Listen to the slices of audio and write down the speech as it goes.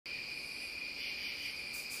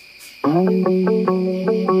It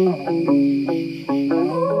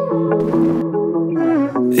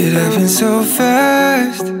happened so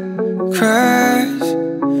fast, crash.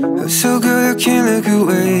 I'm so good I can't look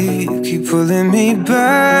away. You keep pulling me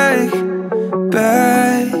back,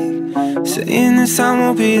 back, saying this time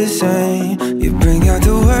won't be the same. You bring out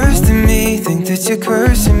the worst in me, think that you're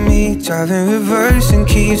cursing me. Driving reverse and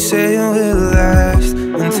keep saying we'll last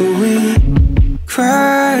until we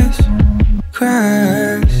crash,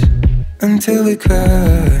 crash, until we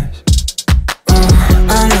crash.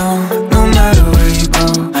 I know, no matter where you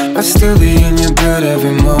go, I'll still be in your bed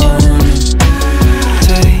every morning.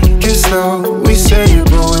 Take it slow, we say it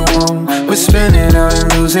but we won't. We're spinning out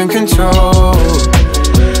and losing control.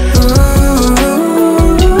 Ooh,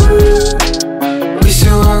 we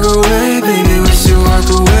should walk away, baby, we should walk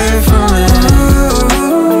away from it. Ooh,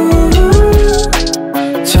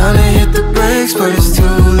 tryna hit the brakes but it's too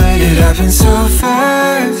late. It happened so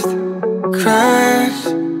fast, crash.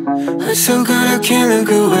 I'm so good I can't look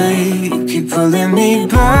away. You keep pulling me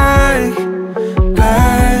back,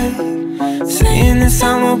 back, saying this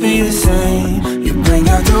time won't be the same. You bring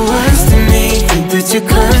out the worst in me, think that you're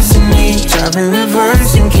cursing me. Driving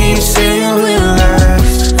reverse and keep saying we'll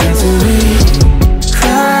last until we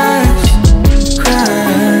crash,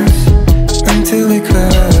 crash, until we crash.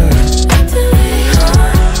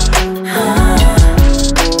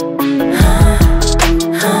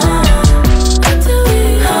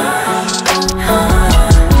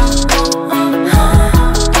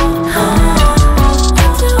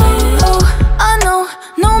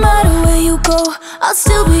 I'll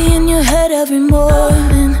still be in your head every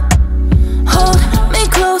morning. Hold me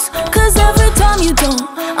close, cause every time you don't,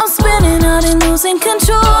 I'm spinning out and losing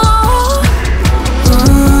control.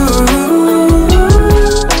 Ooh,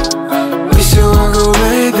 we should walk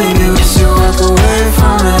away, baby, we should walk away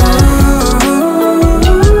from it. Ooh,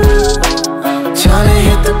 tryna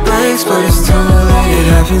hit the brakes but it's too late. It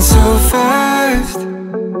happened so fast,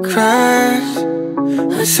 crash.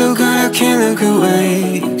 I'm so good I can't look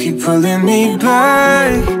away. You keep pulling me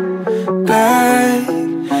back, back,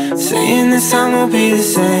 saying this time won't be the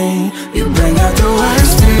same. You bring out the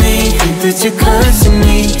worst in me, think that you're cursing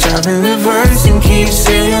me. Driving reverse and keep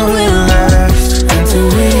saying we'll last